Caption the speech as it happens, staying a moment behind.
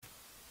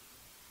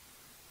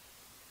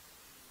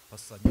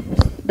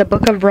The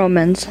book of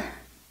Romans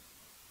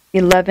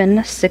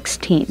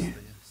 11:16.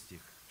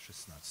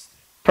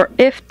 For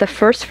if the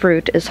first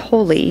fruit is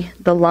holy,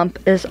 the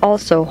lump is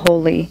also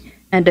holy,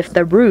 and if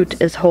the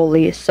root is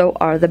holy, so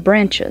are the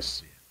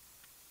branches.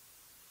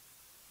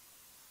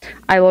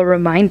 I will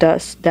remind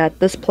us that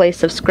this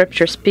place of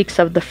Scripture speaks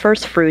of the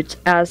first fruits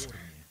as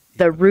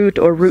the root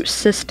or root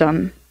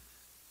system,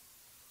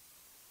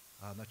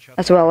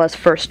 as well as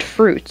first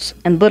fruits.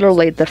 And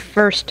literally the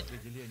first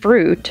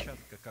fruit,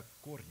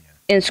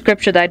 in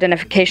Scripture, the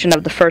identification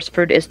of the first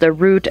fruit is the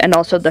root and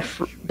also the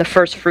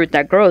first fruit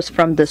that grows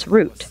from this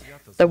root.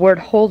 The word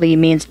holy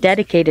means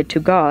dedicated to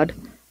God,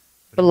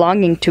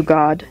 belonging to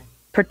God,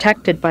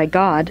 protected by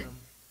God,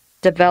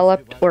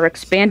 developed or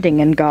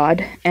expanding in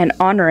God, and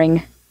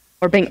honoring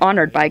or being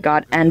honored by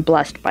God and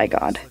blessed by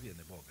God.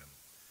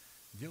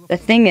 The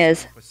thing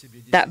is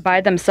that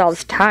by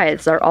themselves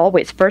tithes are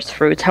always first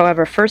fruits.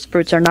 However, first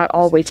fruits are not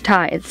always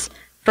tithes.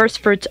 First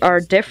fruits are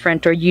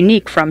different or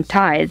unique from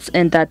tithes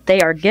in that they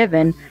are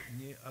given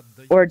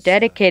or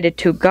dedicated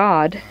to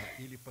God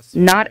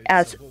not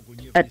as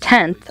a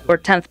tenth or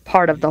tenth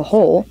part of the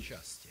whole,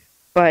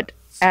 but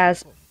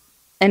as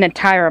an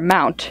entire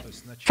amount.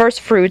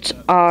 First fruits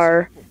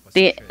are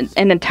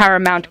an entire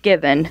amount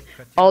given,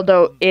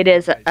 although it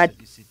is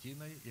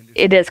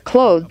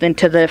clothed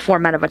into the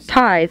format of a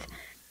tithe.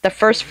 The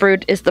first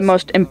fruit is the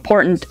most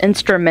important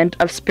instrument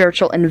of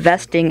spiritual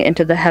investing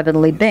into the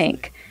heavenly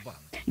bank.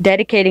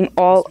 Dedicating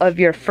all of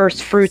your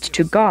first fruits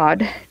to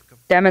God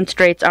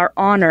demonstrates our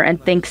honor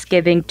and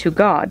thanksgiving to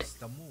God.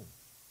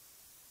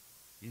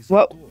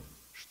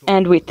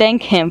 And we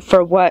thank Him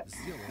for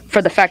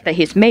the fact that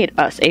He's made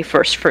us a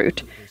first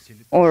fruit.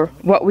 Or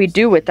what we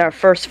do with our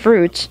first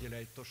fruits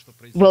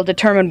will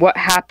determine what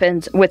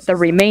happens with the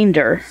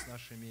remainder.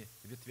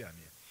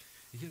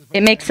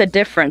 It makes a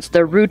difference,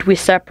 the root we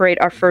separate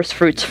our first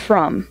fruits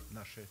from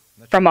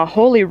a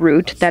holy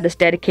root that is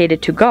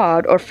dedicated to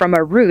God, or from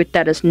a root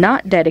that is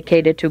not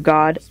dedicated to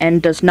God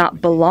and does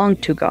not belong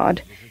to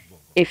God.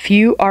 If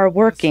you are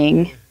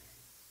working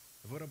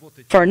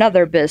for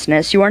another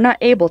business, you are not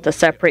able to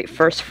separate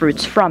first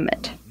fruits from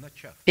it,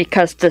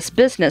 because this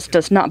business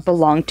does not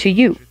belong to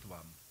you.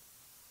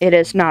 It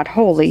is not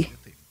holy.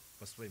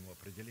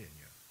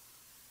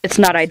 It's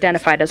not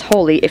identified as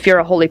holy. If you're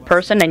a holy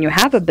person and you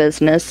have a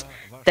business,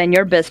 then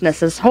your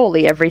business is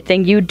holy.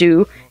 Everything you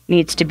do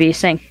needs to be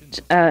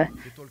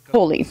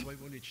holy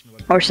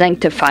or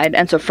sanctified.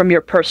 And so from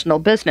your personal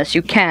business,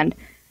 you can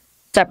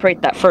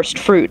separate that first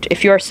fruit.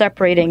 If you're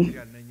separating,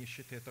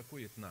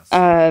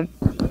 and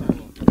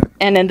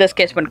in this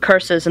case, when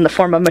curses in the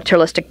form of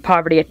materialistic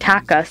poverty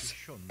attack us,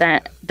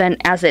 then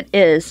as it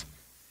is,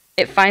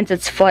 it finds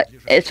its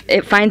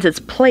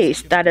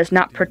place that is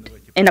not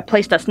in a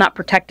place that's not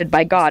protected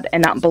by God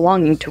and not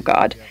belonging to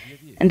God,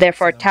 and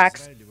therefore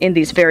attacks in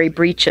these very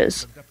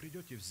breaches.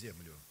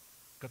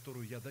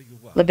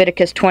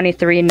 Leviticus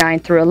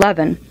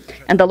 23:9-11.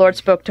 And the Lord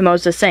spoke to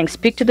Moses, saying,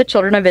 Speak to the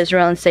children of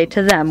Israel and say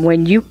to them,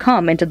 When you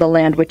come into the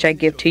land which I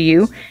give to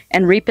you,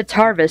 and reap its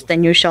harvest,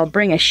 then you shall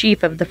bring a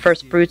sheaf of the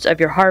first fruits of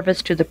your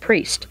harvest to the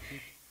priest.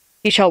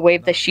 He shall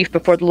wave the sheaf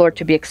before the Lord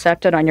to be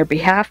accepted on your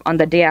behalf. On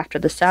the day after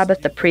the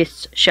Sabbath, the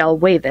priests shall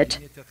wave it.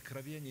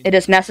 It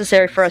is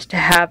necessary for us to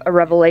have a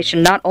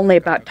revelation not only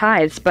about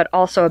tithes, but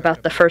also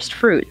about the first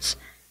fruits,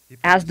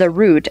 as the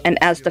root and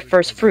as the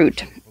first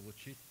fruit.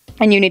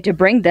 And you need to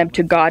bring them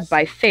to God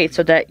by faith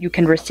so that you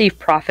can receive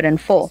profit in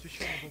full.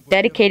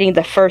 Dedicating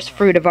the first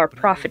fruit of our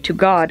profit to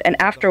God and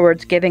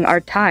afterwards giving our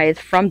tithe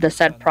from the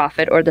said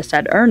profit or the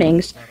said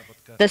earnings,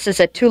 this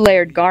is a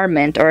two-layered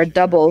garment or a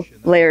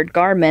double-layered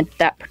garment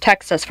that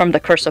protects us from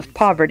the curse of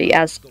poverty,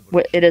 as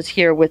it is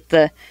here with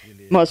the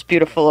most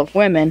beautiful of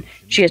women.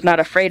 She is not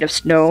afraid of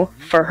snow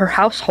for her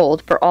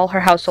household, for all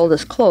her household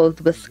is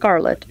clothed with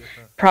scarlet.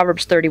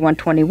 Proverbs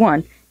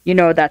 31:21. You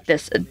know that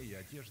this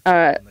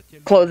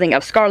clothing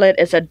of scarlet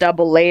is a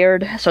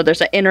double-layered, so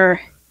there's an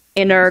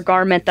inner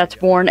garment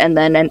that's worn and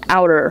then an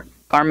outer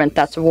garment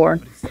that's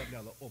worn.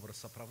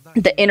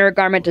 The inner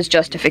garment is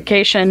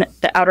justification,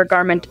 the outer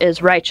garment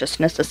is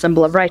righteousness, a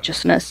symbol of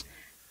righteousness.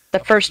 The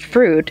first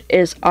fruit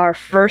is our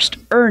first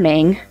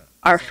earning,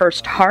 our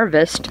first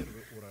harvest,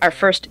 our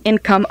first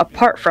income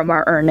apart from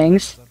our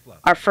earnings,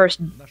 our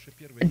first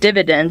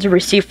dividends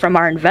received from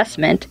our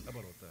investment.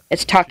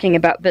 It's talking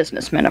about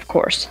businessmen, of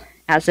course.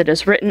 As it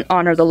is written,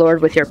 honor the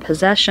Lord with your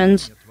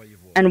possessions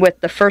and with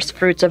the first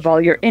fruits of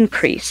all your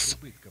increase.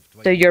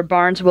 So your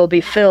barns will be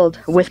filled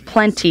with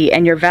plenty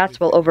and your vats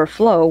will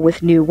overflow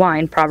with new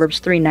wine. Proverbs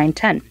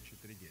 3:9-10.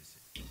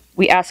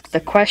 We ask the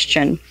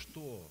question,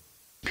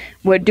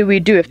 what do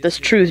we do if this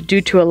truth,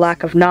 due to a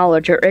lack of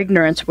knowledge or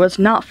ignorance, was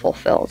not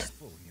fulfilled?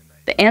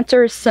 The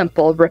answer is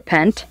simple: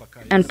 repent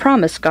and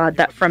promise God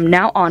that from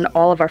now on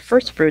all of our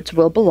first fruits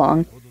will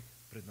belong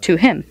to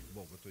Him.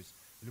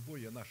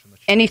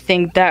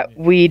 Anything that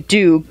we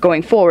do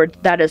going forward,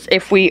 that is,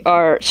 if we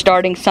are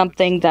starting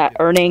something, that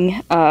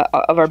earning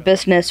of our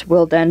business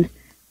will then,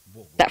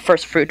 that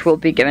first fruit will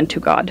be given to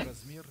God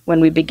when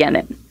we begin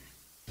it.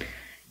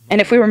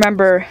 And if we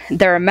remember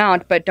their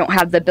amount but don't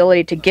have the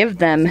ability to give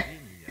them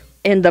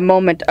in the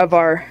moment of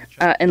our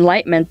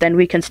enlightenment, then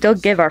we can still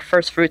give our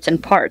first fruits in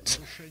parts.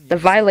 The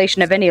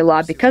violation of any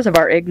law because of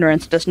our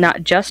ignorance does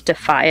not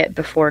justify it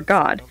before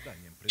God.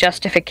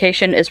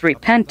 Justification is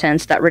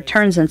repentance that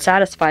returns and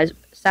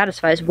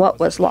satisfies what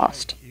was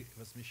lost.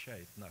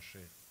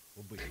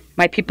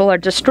 My people are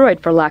destroyed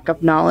for lack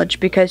of knowledge.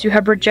 Because you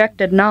have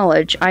rejected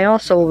knowledge, I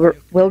also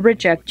will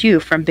reject you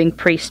from being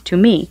priests to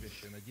me.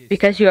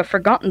 Because you have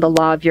forgotten the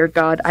law of your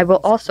God, I will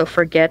also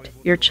forget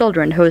your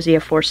children. Hosea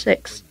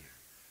 4:6.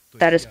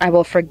 That is, I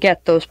will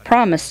forget those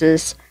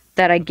promises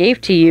that I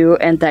gave to you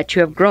and that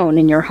you have grown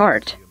in your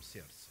heart.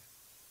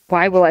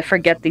 Why will I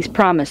forget these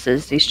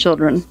promises, these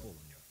children?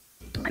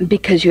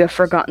 Because you have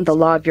forgotten the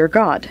law of your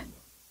God.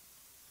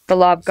 The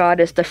law of God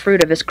is the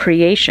fruit of his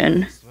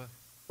creation,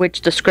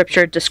 which the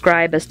scripture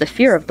describe as the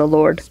fear of the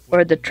Lord,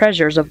 or the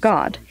treasures of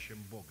God.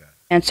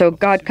 And so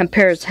God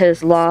compares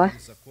his law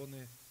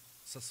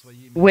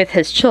with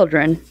his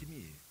children,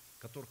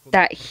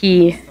 that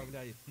he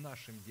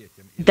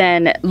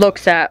then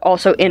looks at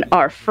also in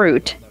our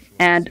fruit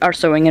and our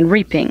sowing and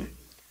reaping.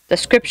 The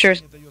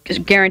scriptures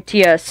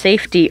guarantee us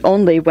safety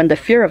only when the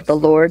fear of the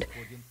Lord,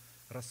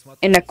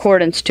 in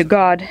accordance to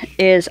God,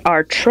 is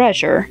our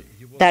treasure,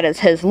 that is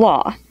his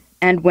law,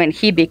 and when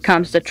he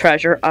becomes the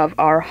treasure of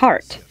our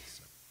heart.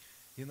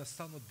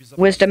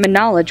 Wisdom and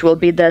knowledge will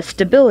be the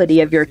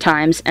stability of your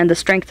times and the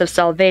strength of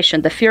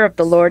salvation. The fear of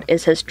the Lord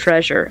is his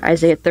treasure.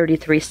 Isaiah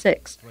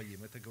 33:6.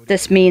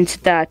 This means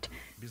that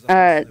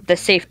the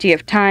safety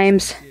of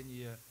times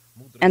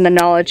and the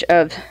knowledge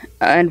of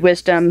and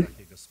wisdom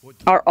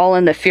are all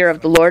in the fear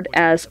of the Lord,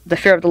 as the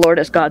fear of the Lord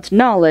is God's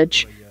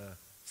knowledge,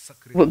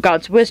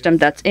 God's wisdom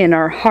that's in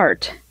our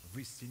heart.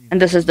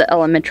 And this is the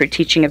elementary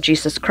teaching of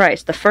Jesus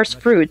Christ. The first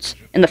fruits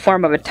in the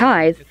form of a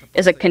tithe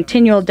is a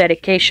continual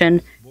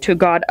dedication to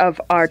God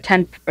of our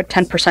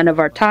 10% of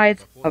our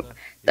tithe,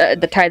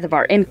 the tithe of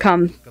our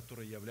income,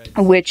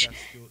 which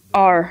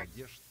are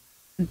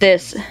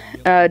this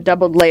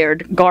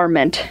double-layered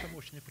garment.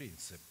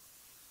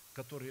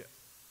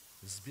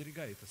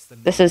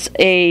 This is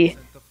a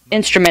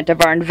instrument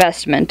of our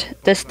investment.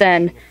 This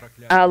then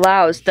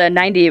allows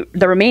the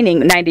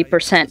remaining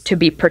 90% to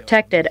be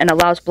protected and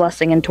allows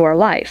blessing into our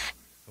life.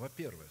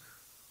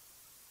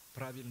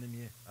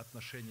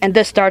 And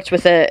this starts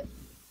with a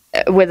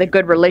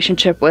good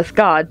relationship with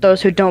God.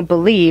 Those who don't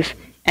believe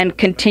and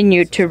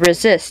continue to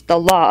resist the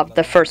law of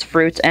the first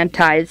fruits and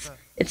tithes,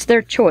 it's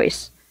their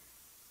choice.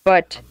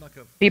 But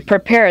be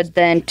prepared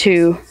then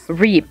to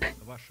reap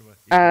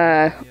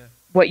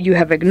what you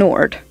have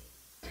ignored.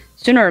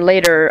 Sooner or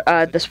later,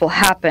 this will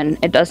happen.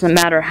 It doesn't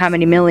matter how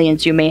many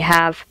millions you may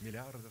have,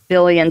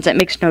 billions, it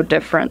makes no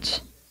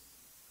difference.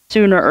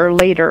 Sooner or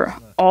later,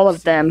 all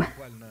of them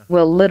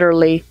will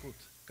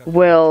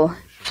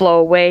flow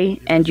away,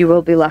 and you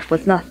will be left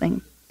with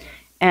nothing.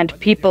 And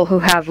people who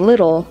have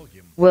little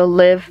will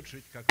live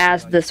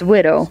as this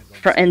widow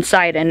in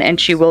Sidon, and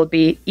she will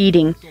be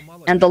eating,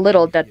 and the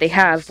little that they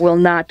have will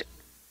not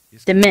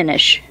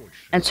diminish.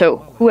 And so,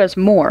 who has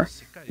more?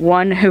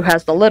 One who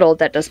has the little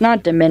that does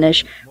not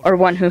diminish, or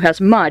one who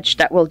has much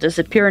that will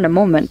disappear in a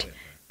moment.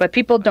 But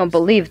people don't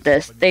believe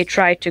this. They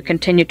try to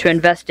continue to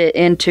invest it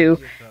into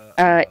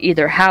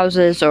either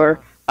houses or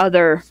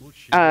other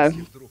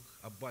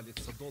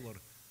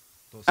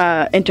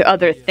into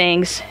other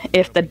things.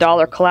 If the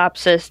dollar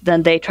collapses,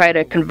 then they try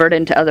to convert it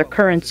into other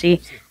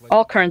currency.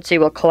 All currency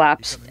will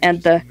collapse,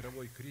 and the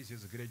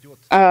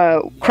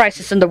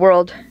crisis in the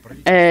world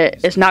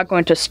is not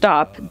going to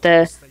stop.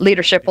 The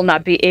leadership will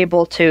not be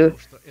able to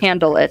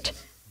handle it.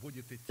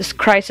 This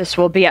crisis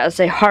will be as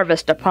a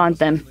harvest upon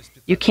them.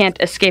 You can't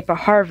escape a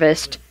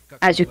harvest,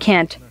 as you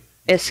can't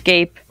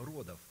escape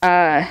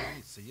going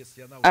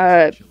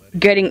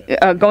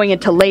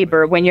into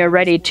labor when you're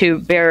ready to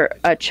bear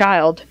a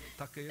child.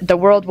 The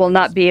world will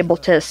not be able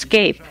to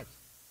escape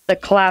the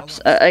collapse,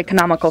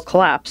 economical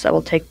collapse that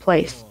will take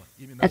place.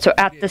 And so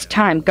at this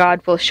time,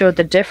 God will show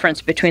the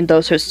difference between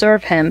those who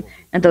serve him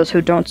and those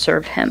who don't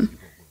serve him.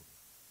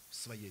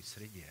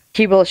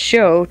 He will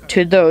show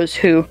to those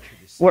who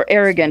were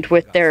arrogant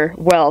with their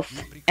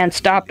wealth and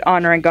stopped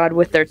honoring God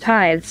with their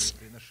tithes,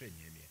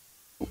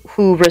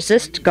 who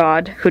resist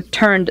God, who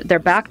turned their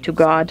back to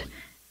God,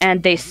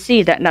 and they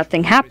see that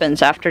nothing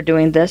happens after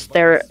doing this.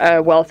 Their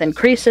wealth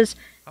increases,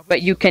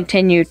 but you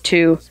continue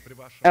to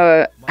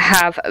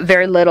have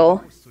very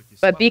little.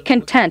 But be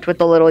content with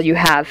the little you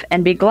have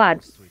and be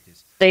glad.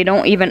 They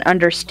don't even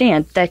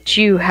understand that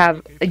you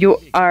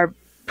are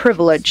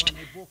privileged,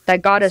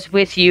 that God is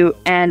with you,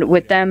 and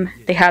with them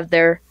they have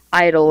their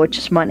idol, which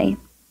is money.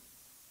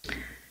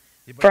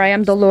 For I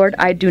am the Lord,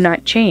 I do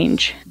not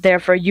change.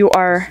 Therefore you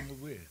are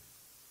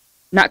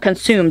not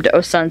consumed,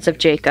 O sons of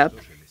Jacob.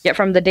 Yet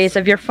from the days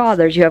of your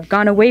fathers you have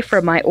gone away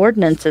from my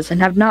ordinances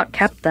and have not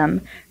kept them.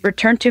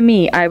 Return to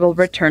me, I will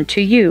return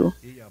to you,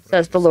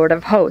 says the Lord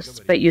of hosts.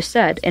 But you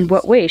said, in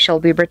what way shall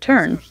we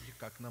return?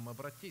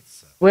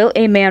 Will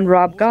a man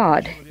rob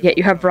God? Yet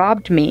you have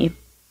robbed me.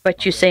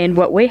 But you say, in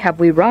what way have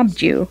we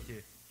robbed you?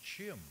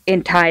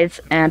 in tithes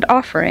and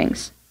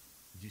offerings.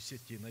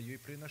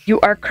 You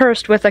are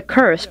cursed with a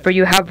curse, for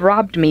you have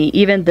robbed me,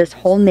 even this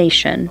whole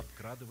nation.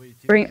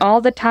 Bring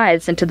all the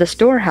tithes into the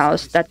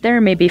storehouse, that there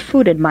may be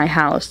food in my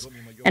house.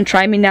 And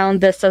try me now in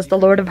this, says the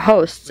Lord of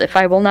hosts, if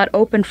I will not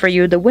open for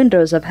you the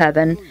windows of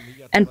heaven,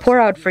 and pour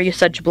out for you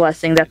such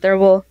blessing that there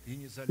will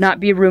not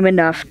be room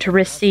enough to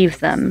receive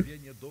them.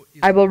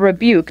 I will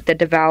rebuke the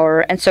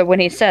devourer. And so when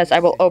he says, I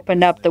will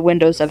open up the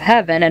windows of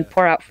heaven and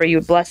pour out for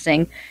you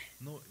blessing,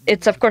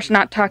 it's of course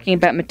not talking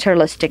about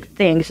materialistic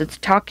things. It's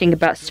talking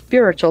about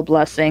spiritual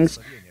blessings,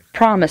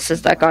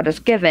 promises that God has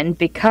given,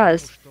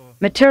 because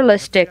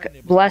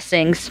materialistic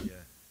blessings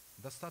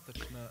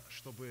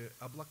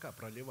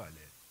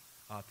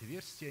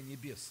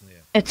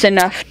it's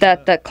enough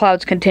that the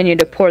clouds continue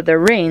to pour their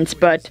rains,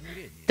 but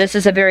this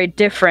is a very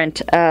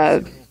different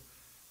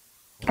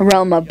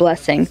realm of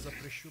blessing.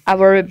 I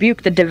will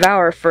rebuke the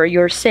devourer for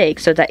your sake,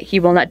 so that he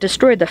will not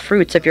destroy the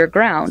fruits of your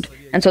ground.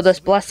 And so this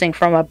blessing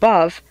from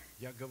above,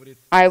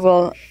 I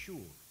will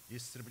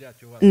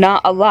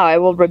not allow, I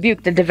will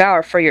rebuke the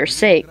devourer for your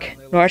sake,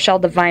 nor shall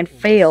the vine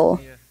fail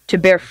to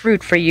bear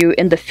fruit for you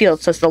in the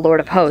field, says the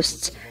Lord of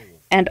hosts.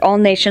 And all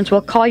nations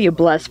will call you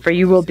blessed, for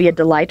you will be a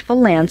delightful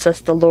land,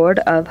 says the Lord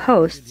of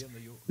hosts.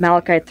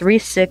 Malachi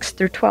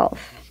 3:6-12.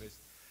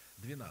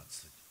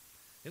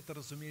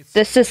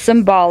 This is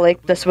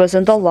symbolic, this was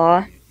in the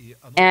law,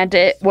 and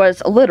it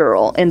was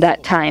literal in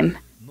that time.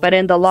 But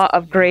in the law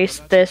of grace,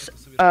 this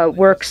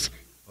works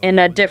in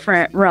a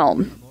different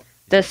realm.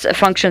 This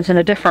functions in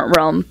a different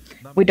realm.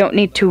 We don't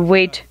need to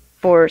wait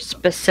for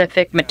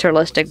specific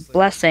materialistic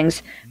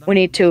blessings. We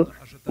need to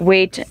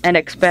wait and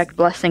expect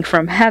blessing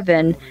from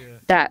heaven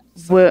that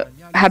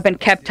have been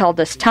kept all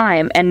this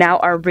time and now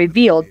are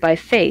revealed by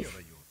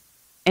faith.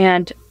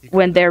 And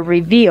when they're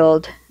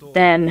revealed,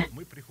 then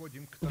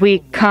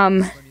we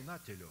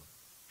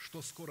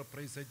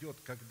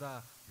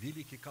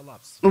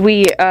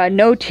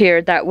note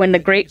here that when the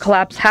great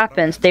collapse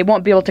happens, they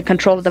won't be able to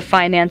control the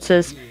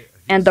finances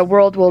and the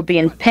world will be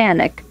in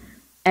panic.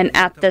 And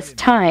at this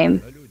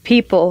time,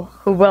 people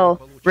who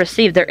will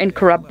receive their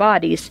incorrupt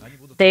bodies,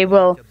 they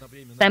will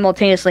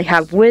simultaneously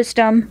have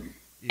wisdom,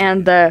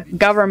 and the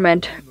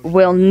government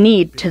will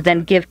need to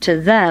then give to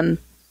them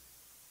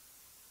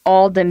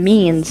all the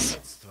means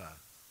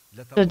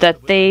so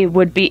that they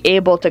would be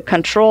able to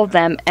control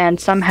them and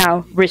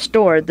somehow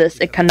restore this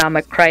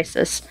economic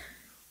crisis,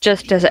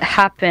 just as it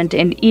happened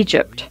in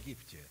Egypt.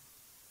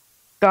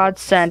 God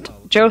sent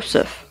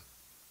Joseph.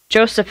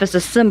 Joseph is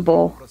a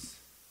symbol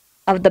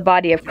of the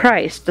body of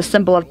Christ, the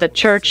symbol of the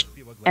church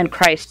and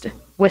Christ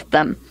with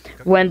them.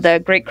 When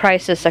the great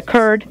crisis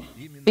occurred,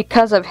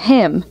 because of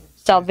him,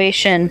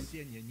 salvation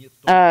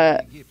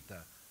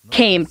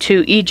came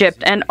to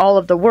Egypt and all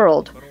of the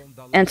world.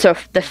 And so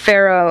the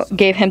Pharaoh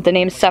gave him the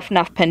name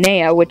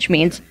Safnath-Paneah, which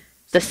means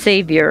the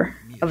Savior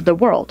of the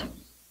world.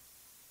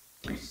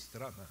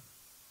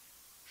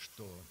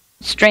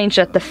 Strange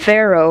that the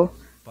Pharaoh,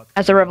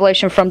 as a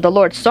revelation from the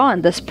Lord, saw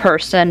in this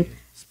person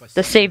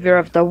the Savior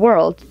of the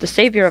world. The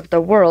Savior of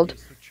the world,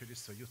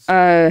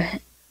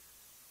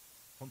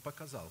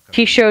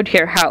 he showed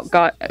here how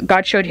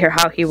God showed here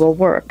how he will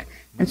work.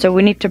 And so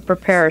we need to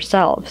prepare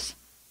ourselves.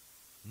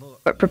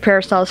 But prepare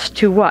ourselves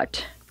to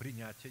what?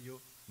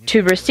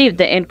 To receive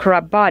the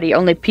incorrupt body.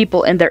 Only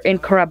people in their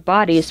incorrupt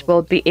bodies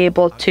will be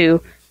able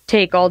to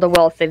take all the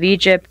wealth of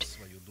Egypt,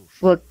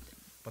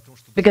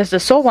 because the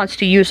soul wants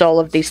to use all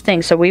of these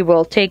things, so we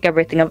will take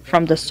everything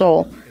from the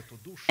soul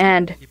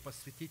and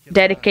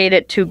dedicate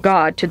it to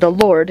God, to the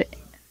Lord,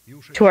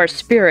 to our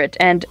spirit,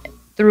 and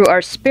through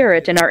our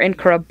spirit and our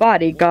incorrupt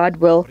body, God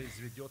will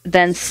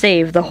then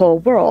save the whole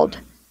world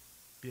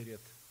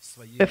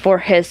before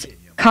his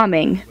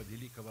coming.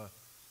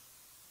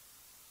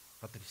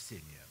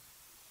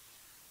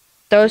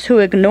 Those who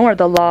ignore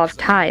the law of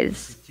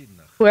tithes,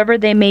 whoever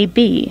they may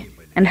be,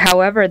 and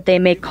however they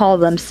may call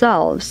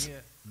themselves,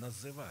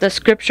 the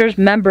scriptures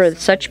member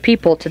such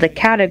people to the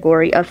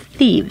category of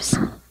thieves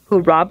who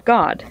rob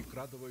God.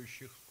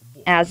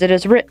 As it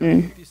is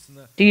written,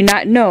 do you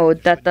not know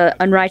that the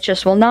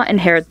unrighteous will not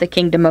inherit the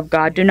kingdom of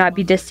God? Do not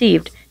be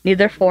deceived.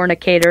 Neither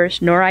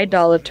fornicators, nor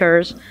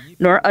idolaters,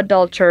 nor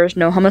adulterers,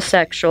 nor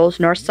homosexuals,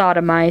 nor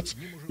sodomites,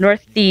 nor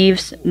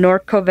thieves, nor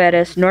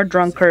covetous, nor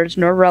drunkards,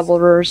 nor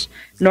revelers,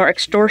 nor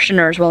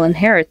extortioners will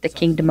inherit the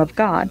kingdom of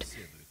God.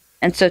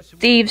 And so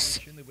thieves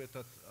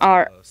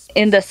are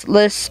in this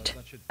list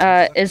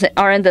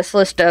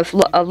of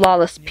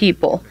lawless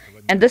people.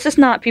 And this is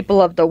not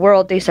people of the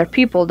world. These are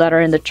people that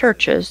are in the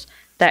churches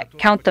that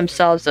count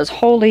themselves as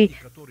holy,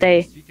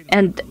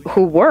 and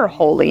who were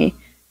holy,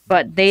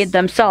 but they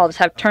themselves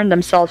have turned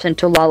themselves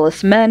into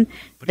lawless men.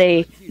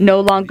 They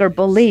no longer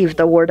believe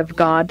the word of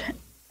God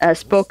as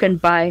spoken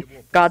by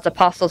God's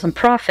apostles and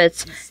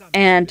prophets,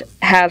 and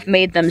have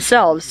made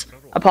themselves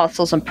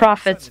apostles and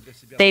prophets.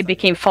 They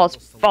became false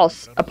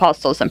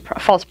apostles and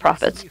false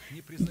prophets.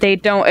 They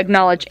don't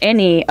acknowledge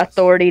any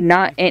authority,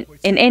 not in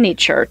any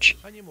church.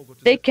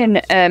 They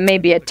can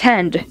maybe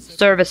attend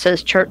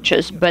services,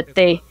 churches, but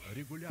they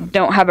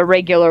don't have a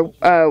regular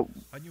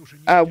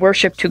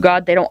worship to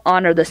God. They don't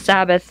honor the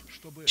Sabbath.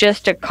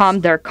 Just to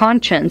calm their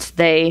conscience,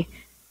 they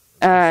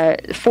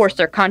force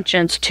their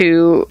conscience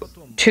to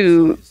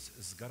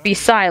be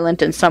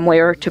silent in some way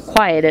or to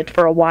quiet it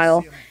for a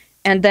while.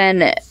 And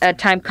then a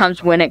time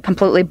comes when it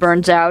completely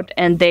burns out,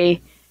 and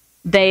they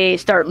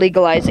start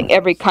legalizing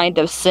every kind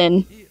of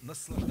sin,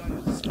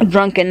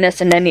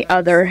 drunkenness, and any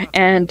other,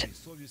 and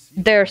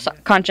their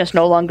conscience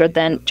no longer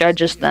then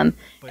judges them,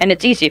 and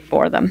it's easy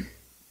for them.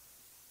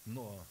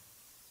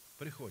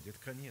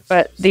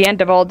 But the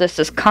end of all this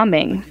is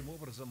coming.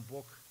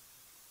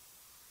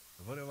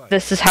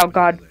 This is how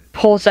God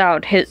pulls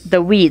out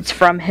the weeds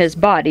from his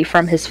body,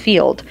 from his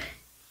field.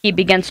 He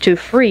begins to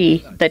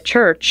free the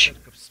church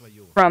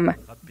from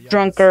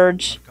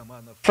drunkards,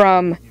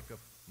 from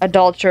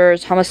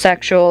adulterers,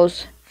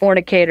 homosexuals,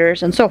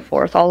 fornicators, and so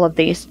forth, all of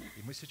these.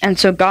 And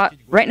so God,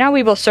 right now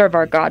we will serve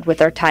our God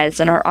with our tithes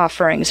and our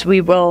offerings.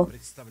 We will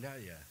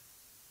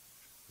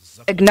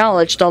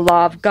acknowledge the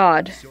law of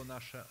God,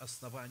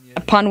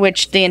 upon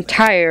which the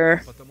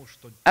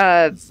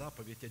our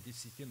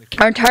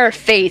entire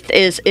faith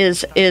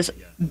is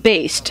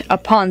based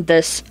upon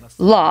this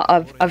law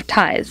of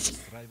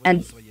tithes.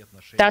 And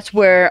that's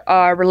where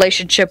our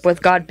relationship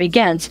with God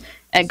begins.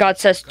 And God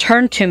says,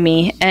 turn to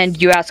me,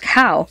 and you ask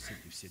how?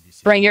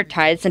 Bring your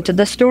tithes into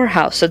the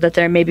storehouse so that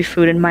there may be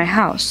food in my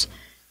house.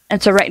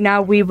 And so right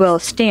now we will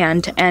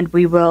stand and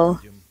we will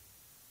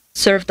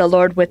serve the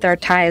Lord with our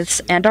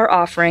tithes and our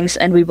offerings,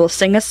 and we will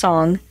sing a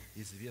song.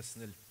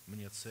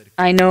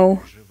 I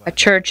know a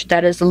church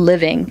that is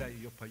living.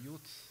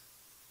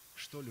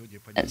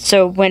 And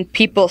so when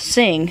people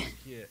sing,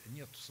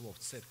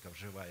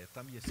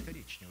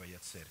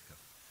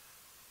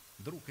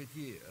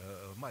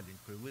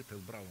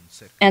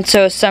 and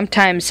so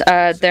sometimes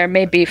there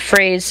may be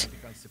different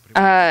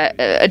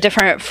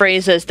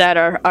phrases that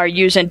are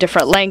used in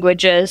different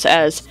languages,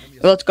 as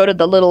let's go to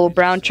the little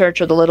brown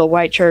church or the little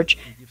white church.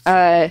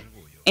 In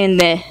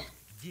the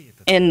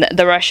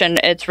Russian,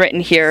 it's written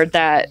here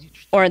that,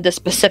 or in this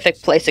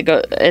specific place,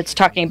 it's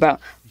talking about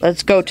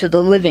let's go to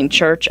the living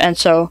church. And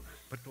so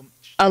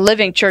a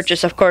living church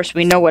is, of course,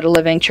 we know what a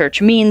living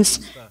church means,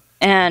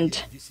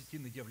 and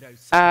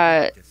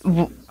a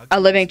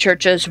living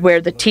church is where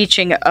the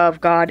teaching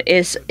of God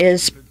is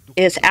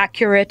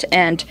accurate,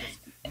 and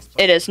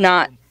it is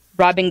not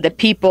robbing the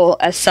people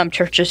as some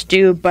churches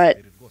do, but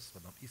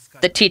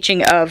the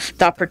teaching of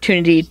the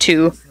opportunity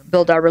to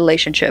build our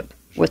relationship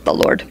with the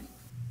Lord.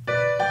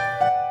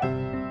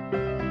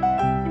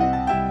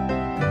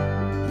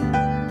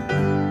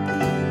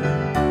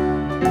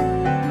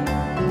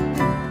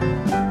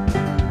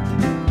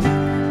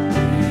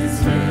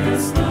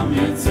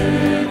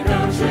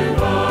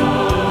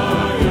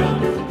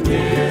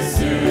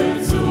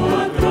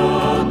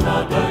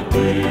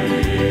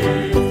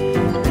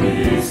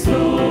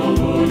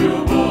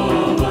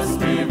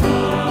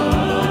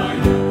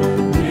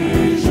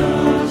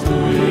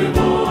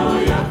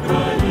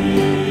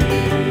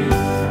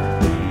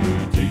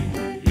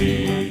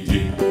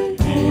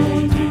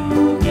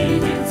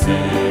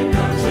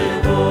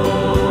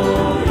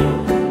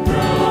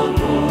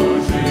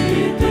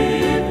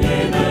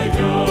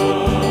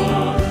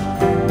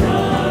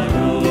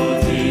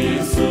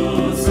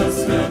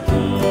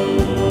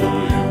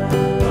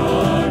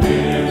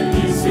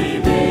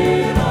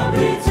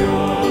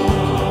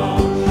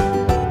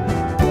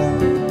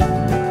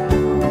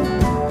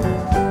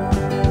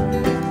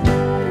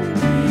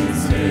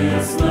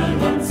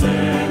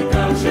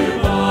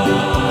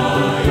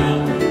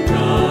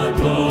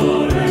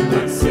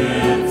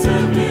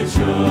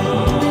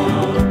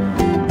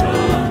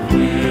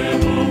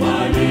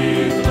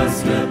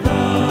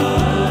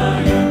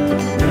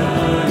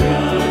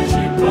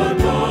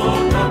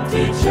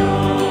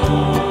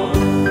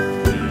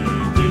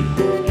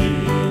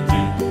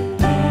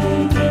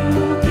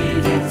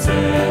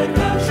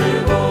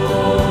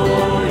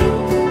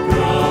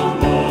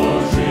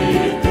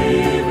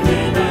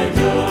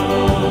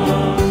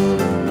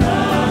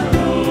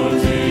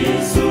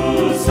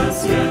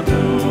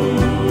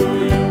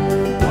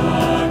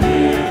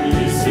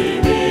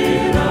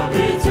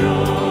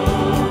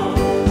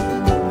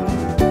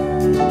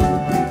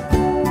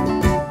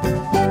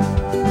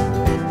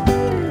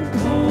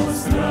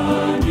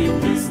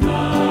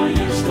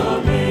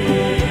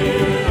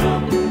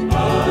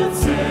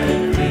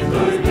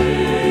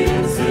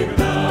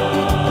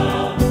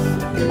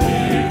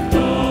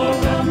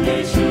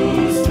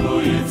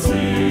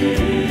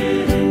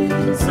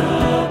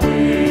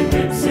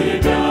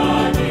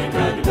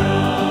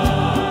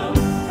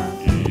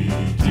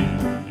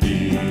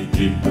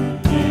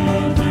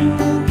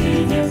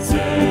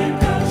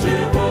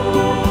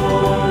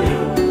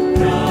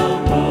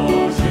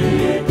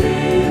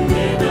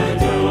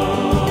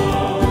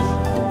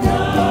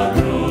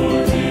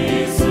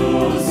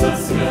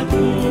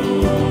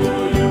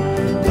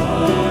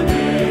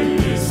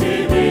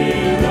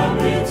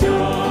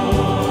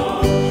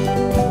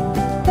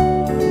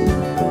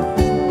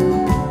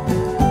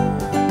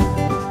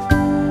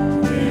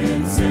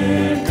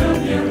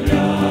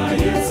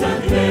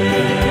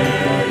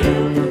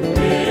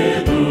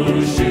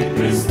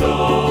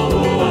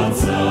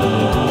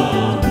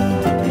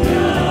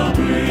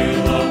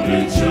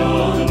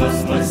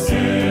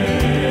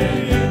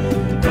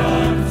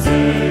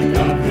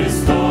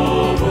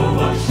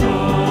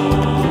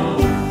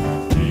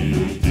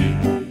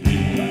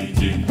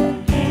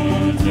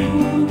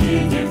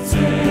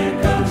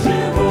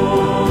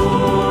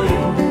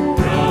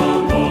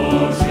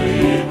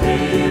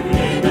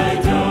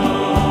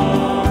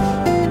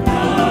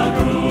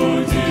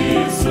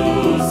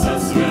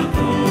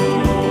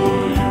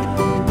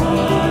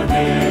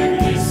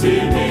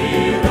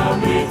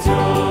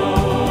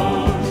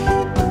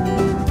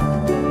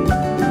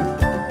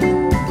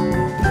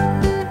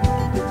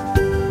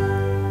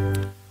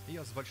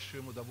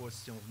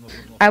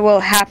 I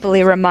will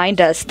happily remind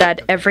us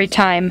that every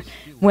time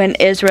when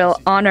Israel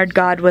honored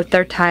God with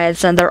their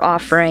tithes and their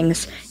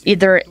offerings,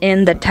 either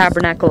in the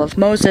tabernacle of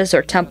Moses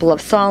or temple of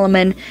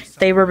Solomon,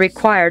 they were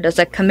required as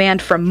a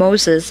command from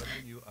Moses,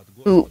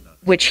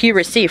 which he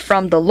received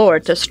from the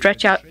Lord, to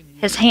stretch out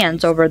his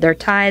hands over their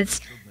tithes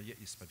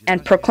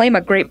and proclaim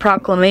a great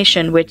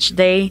proclamation which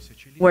they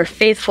were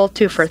faithful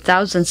to for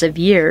thousands of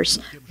years.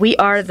 We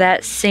are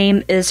that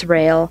same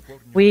Israel.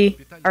 We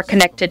are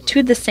connected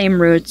to the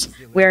same roots.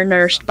 We are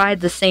nourished by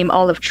the same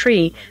olive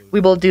tree. We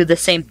will do the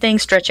same thing.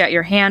 Stretch out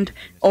your hand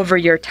over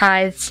your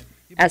tithes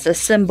as a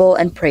symbol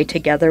and pray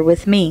together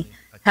with me.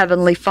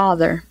 Heavenly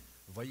Father,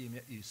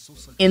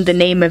 in the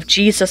name of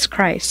Jesus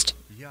Christ,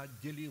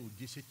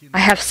 I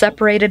have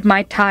separated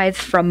my tithe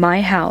from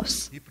my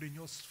house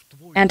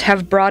and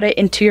have brought it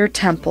into your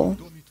temple,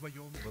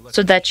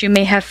 so that you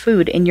may have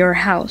food in your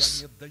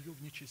house.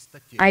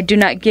 I do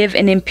not give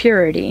in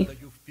impurity.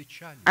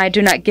 I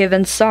do not give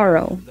in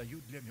sorrow,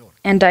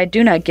 and I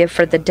do not give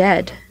for the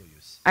dead.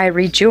 I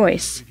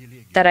rejoice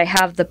that I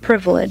have the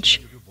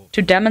privilege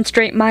to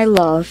demonstrate my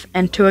love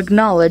and to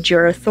acknowledge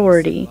your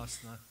authority.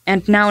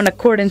 And now, in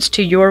accordance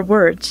to your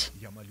words,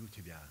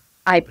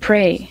 I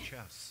pray,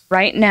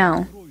 right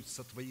now,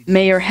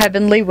 may your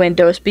heavenly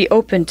windows be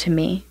open to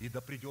me,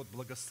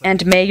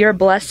 and may your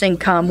blessing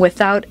come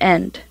without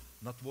end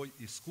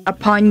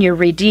upon your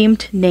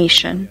redeemed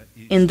nation.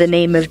 In the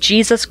name of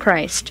Jesus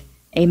Christ.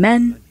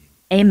 Amen.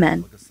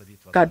 Amen.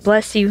 God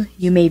bless you.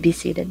 You may be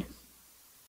seated.